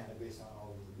understand it, based on all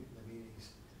of the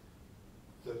meetings,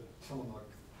 the Tillamook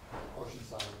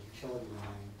Oceanside utility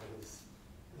line that is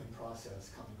in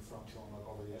process coming from Tillamook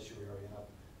over the estuary area and up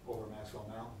over Maxwell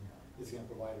Mountain is gonna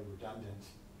provide a redundant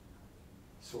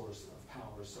source of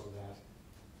power so that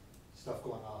stuff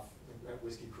going off at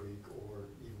Whiskey Creek or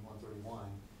even 131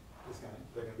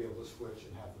 they're gonna be able to switch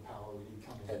and have the power we need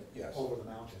coming Yes. over the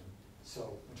mountain.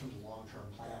 So in terms of long-term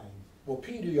planning, Well,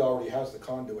 PUD already has the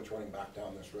conduits running back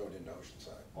down this road into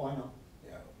Oceanside. oh, I know.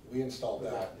 Yeah, we installed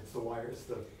that. It's the wire, it's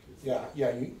the. Yeah,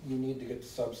 you need to get the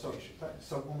substation.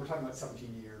 So when we're talking about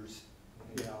 17 years,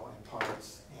 and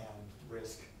parts and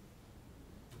risk,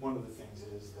 one of the things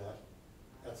is that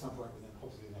at some point within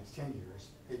hopefully the next 10 years,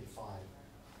 85,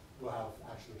 we'll have,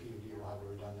 actually PUD will have a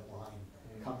redundant line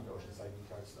coming to Oceanside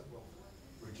Netarts that will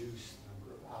reduce the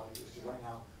number of outages. Because right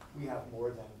now, we have more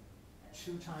than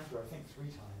 2 times, or I think 3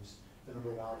 times, the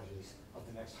number of outages of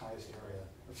the next highest area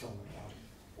of Tillamook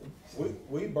County.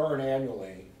 We burn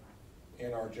annually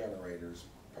in our generators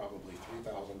probably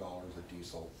 $3,000 of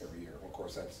diesel every year. Of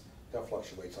course, that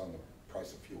fluctuates on the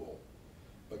price of fuel,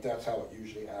 but that's how it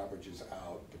usually averages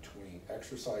out between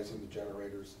exercising the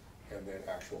generators and then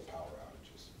actual power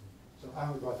outages. So I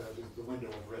only brought that up because the window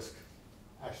of risk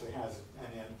actually has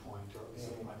an end point, or at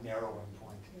least a narrowing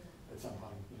point at some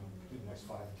point, in the next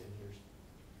 5 and 10 years.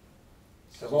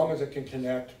 So, As long as it can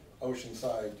connect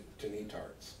Oceanside to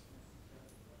Netarts.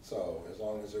 So as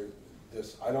long as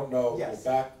I don't know, Yes.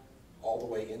 back all the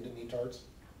way into Netarts.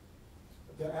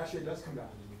 Actually, it does come down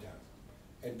to Netarts.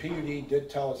 And PUD did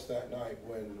tell us that night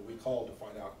when we called to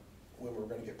find out when we were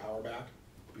gonna get power back,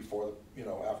 before,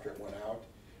 after it went out.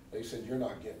 They said, you're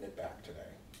not getting it back today.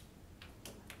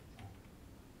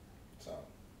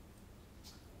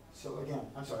 So again,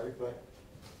 I'm sorry, but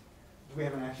do we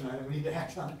have an action item we need to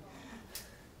act on?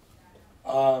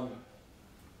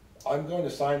 I'm going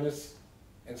to sign this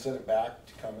and send it back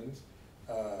to Cummins.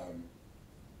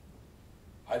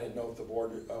 I didn't know if the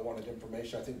board wanted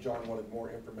information. I think John wanted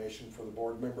more information for the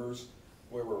board members,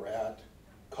 where we're at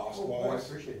cost-wise. Oh, I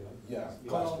appreciate it. Yeah,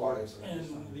 Well, cost-wise.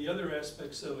 And the other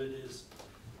aspects of it is,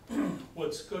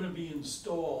 what's gonna be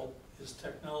installed is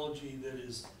technology that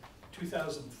is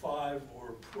 2005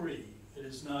 or pre. It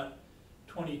is not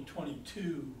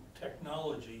 2022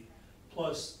 technology.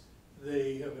 Plus,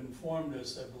 they have informed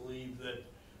us, I believe, that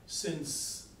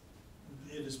since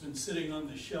it has been sitting on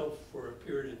the shelf for a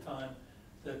period of time,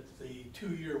 that the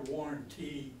 2-year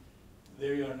warranty,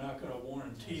 they are not gonna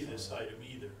warranty this item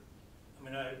either. I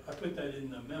mean, I put that in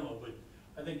the memo, but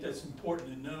I think that's important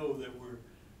to know that we're,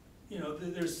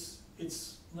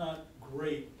 it's not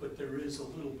great, but there is a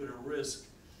little bit of risk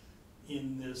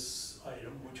in this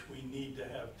item, which we need to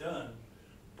have done,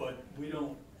 but we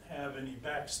don't have any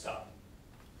backstop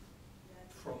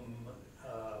from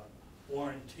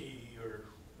warranty or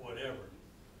whatever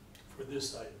for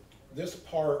this item. This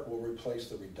part will replace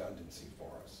the redundancy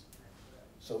for us.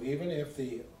 So even if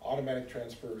the automatic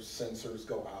transfer sensors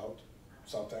go out,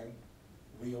 something,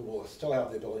 we will still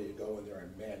have the ability to go in there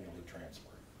and manually transfer.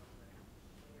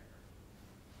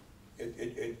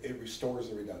 It restores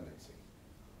the redundancy.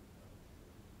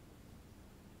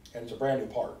 And it's a brand new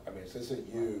part. I mean, this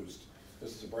isn't used,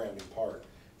 this is a brand new part.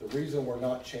 The reason we're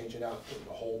not changing out, putting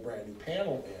the whole brand new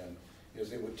panel in,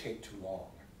 is it would take too long.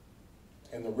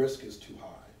 And the risk is too high.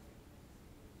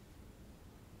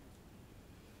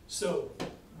 So,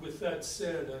 with that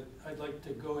said, I'd like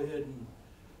to go ahead and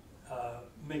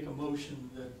make a motion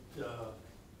that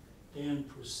Dan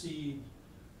proceed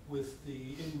with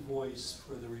the invoice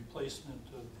for the replacement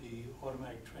of the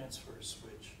automatic transfer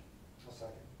switch. I'll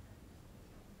second.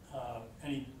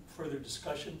 Any further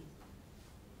discussion?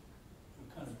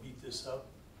 We kind of beat this up.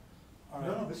 All right.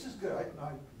 No, this is good.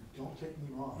 Don't take me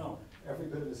wrong. No. Every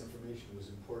bit of this information was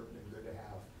important and good to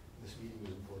have. This meeting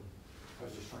was important. I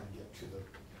was just trying to get to the.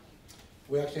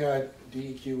 We actually had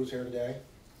DEQ was here today.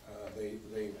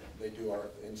 They do our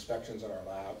inspections in our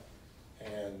lab,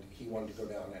 and he wanted to go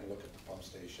down and look at the pump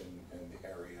station in the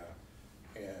area,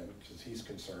 and because he's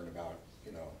concerned about,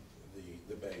 you know,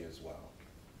 the bay as well.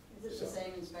 Is it the So-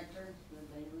 same inspector, the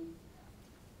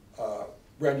Bailey?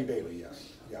 Randy Bailey,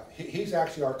 yes, yeah. He's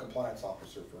actually our compliance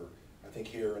officer for, I think,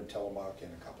 here in Tillamook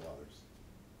and a couple others.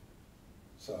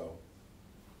 So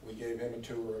we gave him a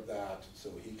tour of that so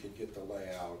he could get the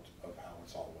layout of how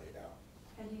it's all laid out.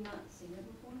 Had you not seen it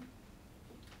before?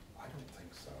 I don't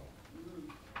think so.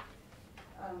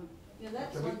 You know,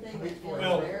 that's Can we- one thing can we- that feels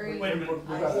Well, very. wait a minute,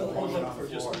 We got a hold motion on on for the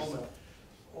just a floor, moment.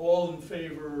 so- All in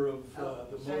favor of Oh,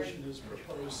 the sorry. motion as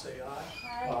proposed, say aye.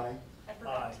 Aye. I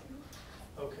forgot Aye.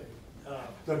 to. Okay.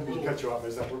 Doesn't mean to cut you off,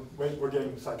 is that we're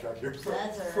getting sidetracked here. That's all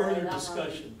right. Further I'm on.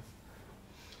 discussion.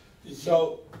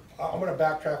 So I'm gonna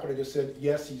backtrack what I just said.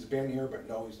 Yes, he's been here, but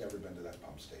no, he's never been to that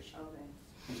pump station. Okay.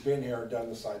 He's been here, done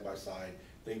the side-by-side.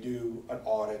 They do an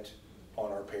audit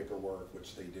on our paperwork,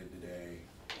 which they did today,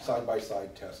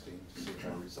 side-by-side testing to see if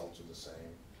our results are the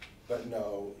same. But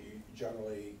no,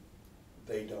 generally,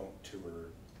 they don't tour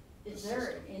the Is there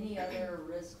system. any other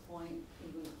risk point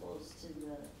even close to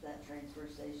that transfer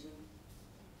station?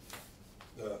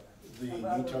 The Of other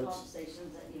pump Netarts,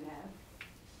 stations that you have?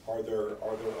 are there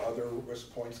other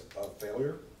risk points of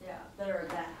failure? Yeah, that are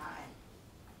that high.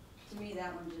 To me,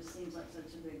 that one just seems like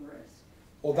such a big risk.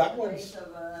 Well, that At the one's, base of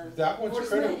a that one's force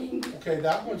critical. main. Okay,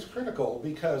 that one's critical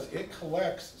because it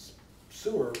collects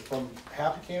sewer from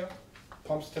Happy Camp,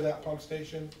 pumps to that pump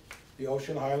station, the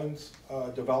Ocean Highlands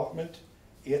development.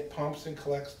 It pumps and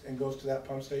collects and goes to that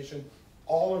pump station.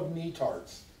 All of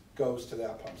Netarts goes to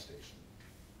that pump station,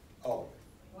 all of it.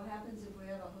 What happens if we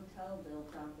have a hotel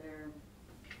built out there,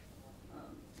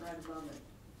 right above it?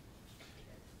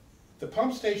 The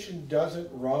pump station doesn't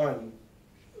run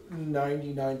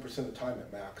 99% of the time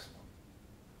at maximum.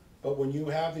 But when you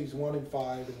have these 1 in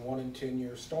 5 and 1 in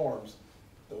 10-year storms,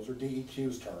 those are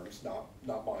DEQ's terms, not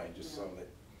mine, just so that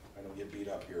I don't get beat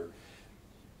up here.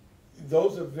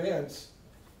 Those events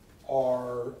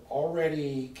are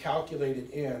already calculated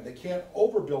in. They can't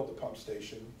overbuild the pump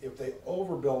station. If they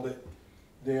overbuild it,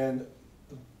 then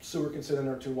the sewer can sit in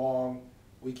there too long.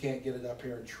 We can't get it up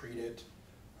here and treat it.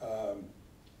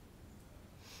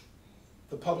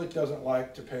 The public doesn't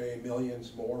like to pay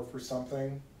millions more for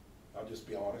something. I'll just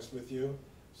be honest with you.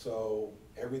 So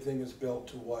everything is built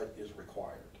to what is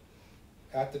required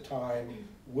at the time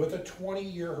with a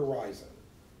 20-year horizon,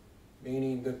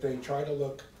 meaning that they try to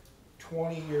look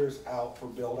 20 years out for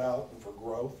build out and for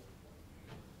growth.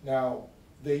 Now,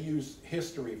 they use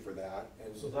history for that.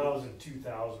 And So that was in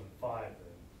 2005 then?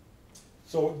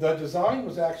 so the design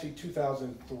was actually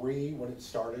 2003 when it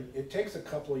started. It takes a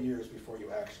couple of years before you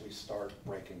actually start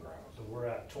breaking ground. So we're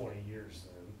at 20 years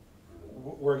then.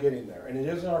 We're getting there, and it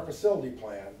is in our facility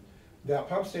plan, that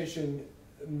pump station,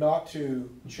 not to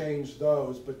change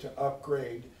those, but to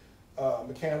upgrade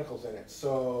mechanicals in it.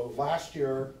 So last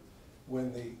year,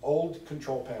 when the old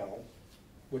control panel,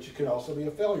 which could also be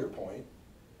a failure point,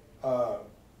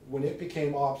 when it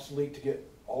became obsolete to get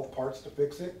all the parts to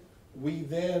fix it, we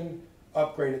then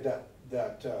upgraded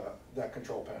that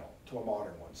control panel to a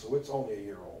modern one. So it's only a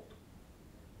year old.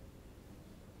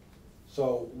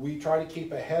 So we try to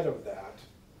keep ahead of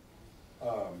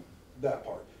that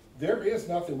part. There is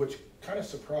nothing, which kind of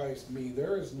surprised me,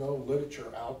 there is no literature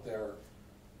out there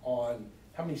on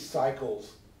how many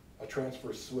cycles a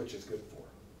transfer switch is good for.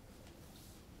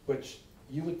 Which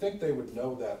you would think they would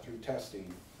know that through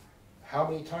testing. How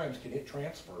many times can it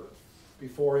transfer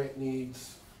before it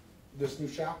needs this new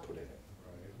shaft put in it?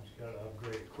 Right, you gotta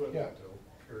upgrade equipment Yeah. though.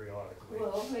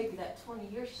 Well, maybe that 20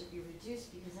 years should be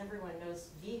reduced because everyone knows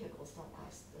vehicles don't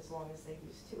last as long as they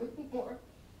used to anymore.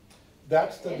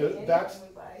 That's Anything that's we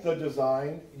buy. the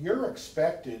design. You're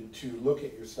expected to look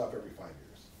at your stuff every 5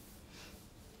 years,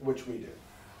 which we do.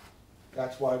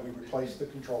 That's why we replaced the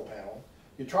control panel.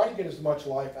 You try to get as much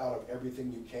life out of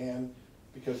everything you can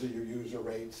because of your user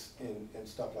rates and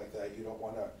stuff like that. You don't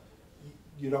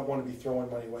want to be throwing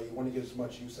money away. You want to get as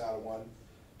much use out of one.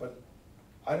 But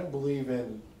I don't believe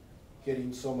in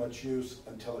getting so much use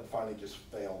until it finally just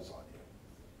fails on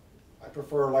you. I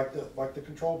prefer like the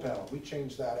control panel. We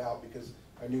changed that out because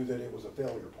I knew that it was a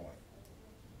failure point.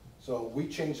 So we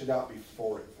changed it out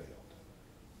before it failed.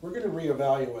 We're going to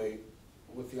reevaluate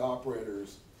with the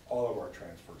operators all of our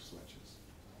transfer switches,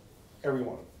 every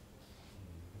one of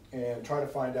them, and try to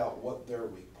find out what their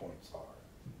weak points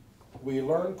are. We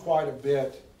learned quite a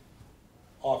bit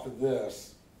off of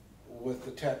this with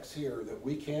the techs here that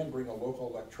we can bring a local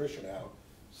electrician out,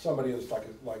 somebody that's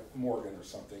like Morgan or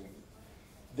something.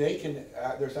 They can,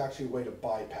 there's actually a way to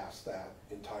bypass that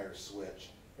entire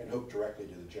switch and hook directly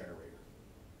to the generator.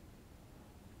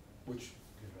 Which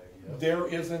there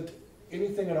isn't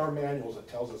anything in our manuals that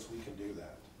tells us we can do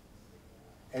that.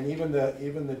 And even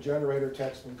the generator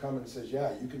techs can come and says,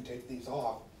 yeah, you can take these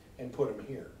off and put them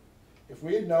here. If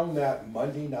we had known that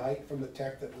Monday night from the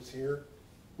tech that was here,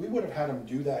 we would have had them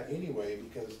do that anyway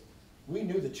because we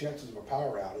knew the chances of a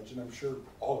power outage, and I'm sure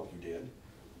all of you did.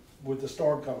 With the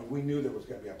storm coming, we knew there was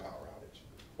going to be a power outage.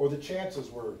 Or the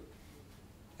chances were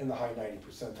in the high 90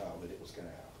 percentile that it was going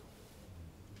to happen.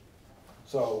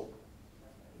 So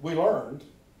we learned,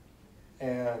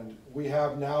 and we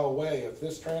have now a way, if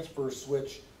this transfer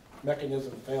switch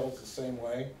mechanism fails the same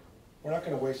way, we're not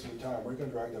going to waste any time. We're going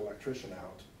to drag the electrician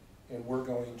out, and we're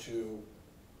going to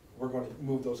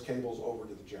move those cables over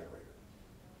to the generator.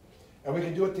 And we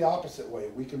can do it the opposite way.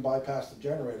 We can bypass the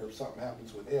generator if something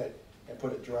happens with it and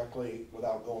put it directly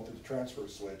without going through the transfer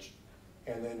switch,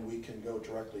 and then we can go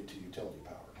directly to utility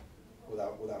power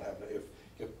without having to,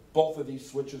 if both of these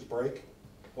switches break,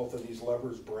 both of these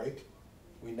levers break,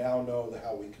 we now know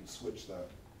how we can switch the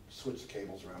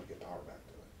cables around to get power back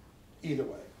to it. Either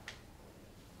way.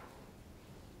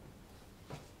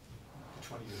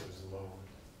 20 years is low,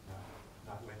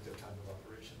 not length of time of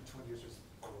operation. 20 years is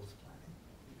growth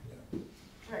planning.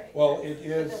 Yeah. Right. Well, it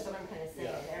is. That's what I'm kind of saying.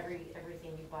 Yeah.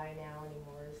 Everything you buy now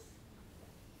anymore is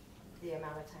the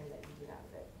amount of time that you get out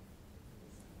of it.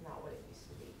 It's not what it used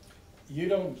to be. You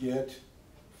don't get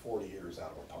 40 years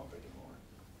out of a pump anymore.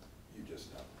 You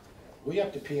just don't. We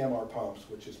have to PM our pumps,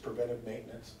 which is preventive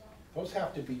maintenance. Those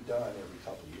have to be done every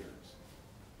couple of years.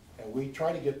 And we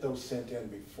try to get those sent in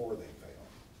before they fail.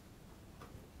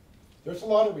 There's a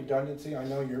lot of redundancy. I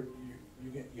know you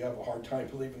have a hard time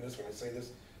believing this when I say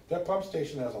this. That pump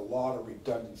station has a lot of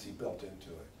redundancy built into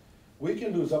it. We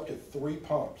can lose up to 3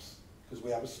 pumps, because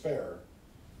we have a spare.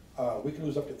 We can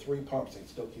lose up to 3 pumps and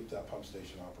still keep that pump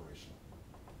station operational.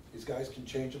 These guys can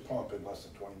change a pump in less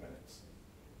than 20 minutes.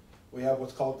 We have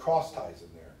what's called cross ties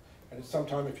in there. And it's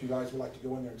sometime if you guys would like to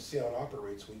go in there and see how it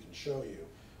operates, we can show you.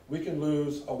 We can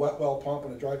lose a wet well pump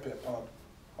and a dry pit pump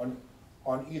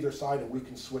on either side, and we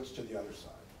can switch to the other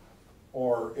side.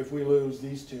 Or if we lose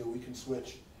these two, we can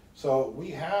switch. So we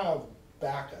have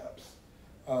backups.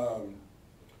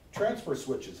 Transfer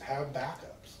switches have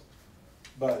backups,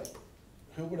 but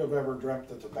who would have ever dreamt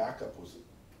that the backup was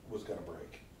going to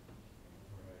break?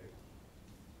 Right.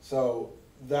 So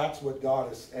that's what got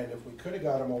us, and if we could have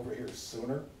got them over here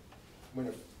sooner, I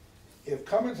mean, if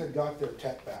Cummins had got their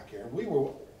tech back here,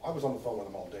 I was on the phone with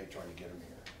them all day trying to get them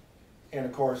here. And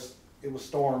of course, it was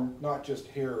storm, not just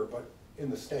here, but in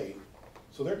the state.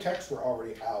 So their techs were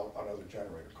already out on other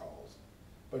generator calls.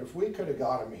 But if we could have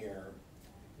got them here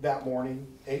that morning,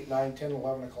 8, 9, 10,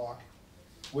 11 o'clock,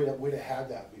 we'd have had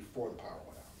that before the power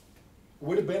went out.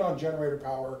 We'd have been on generator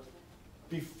power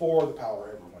before the power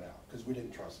ever went out, because we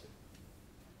didn't trust it.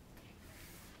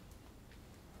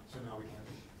 So now we can't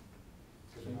be.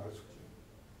 Because we know how to switch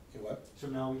it. You what? So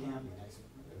now we can't be. Next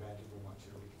advantage we want to,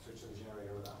 we can switch to the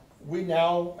generator without. We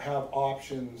now have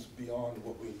options beyond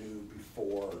what we knew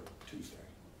before Tuesday.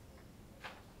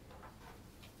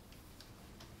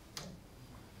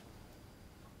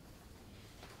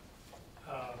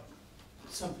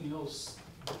 Something else,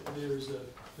 there's a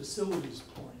facilities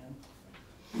plan,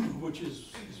 which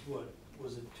is what,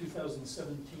 was it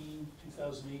 2017,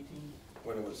 2018?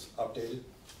 When it was updated?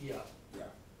 Yeah. Yeah.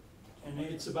 And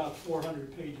it's about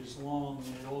 400 pages long,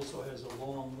 and it also has a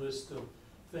long list of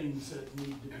things that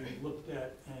need to be looked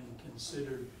at and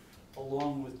considered,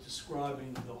 along with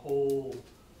describing the whole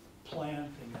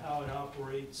plant and how it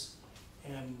operates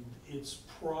And it's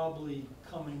probably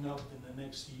coming up in the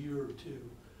next year or two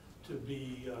to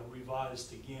be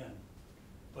revised again.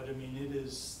 But I mean, it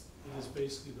is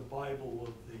basically the Bible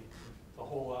of the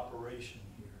whole operation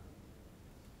here.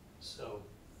 So,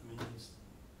 I mean, it's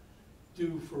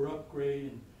due for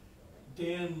upgrade, and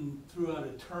Dan threw out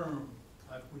a term,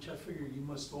 which I figure you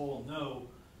must all know,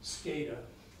 SCADA,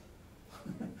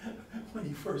 when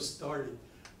he first started.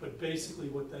 But basically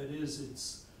what that is,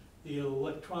 it's the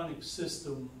electronic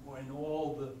system and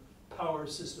all the power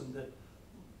system that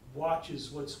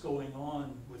watches what's going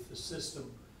on with the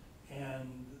system.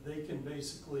 And they can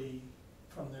basically,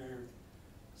 from their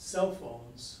cell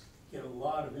phones, get a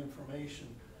lot of information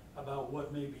about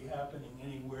what may be happening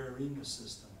anywhere in the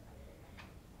system.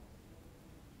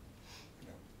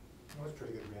 That was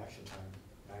pretty good reaction time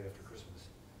right after Christmas.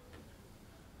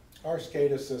 Our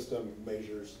SCADA system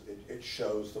measures, it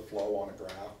shows the flow on a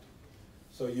graph.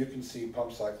 So you can see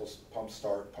pump cycles, pumps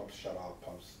start, pumps shut off,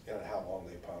 pumps, and how long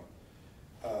they pump.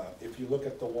 If you look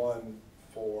at the one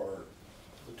for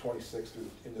the 26th through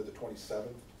into the 27th,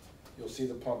 you'll see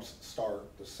the pumps start,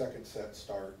 the second set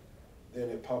start, then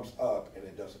it pumps up and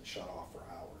it doesn't shut off for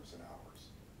hours and hours.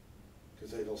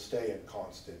 Because it'll stay in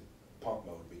constant pump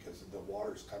mode because the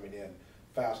water's coming in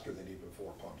faster than even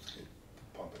four pumps could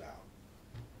pump it out.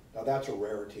 Now that's a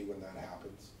rarity when that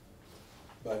happens,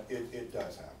 but it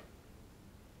does happen.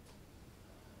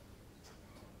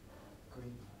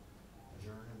 Green,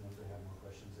 adjourn, and if they have more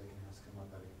questions, they can ask them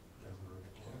up at the road.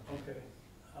 Okay.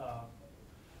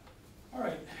 All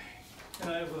right. Can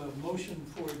I have a motion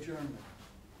for adjournment?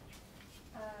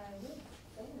 Yes,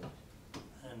 so moved.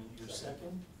 And your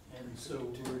second? And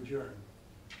so we're adjourned.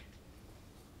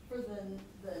 For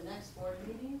the next board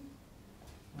meeting,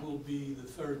 Will be the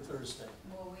third Thursday.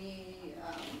 will we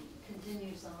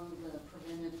continue some of the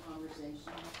preventive conversation?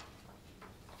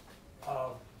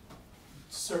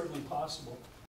 Certainly possible.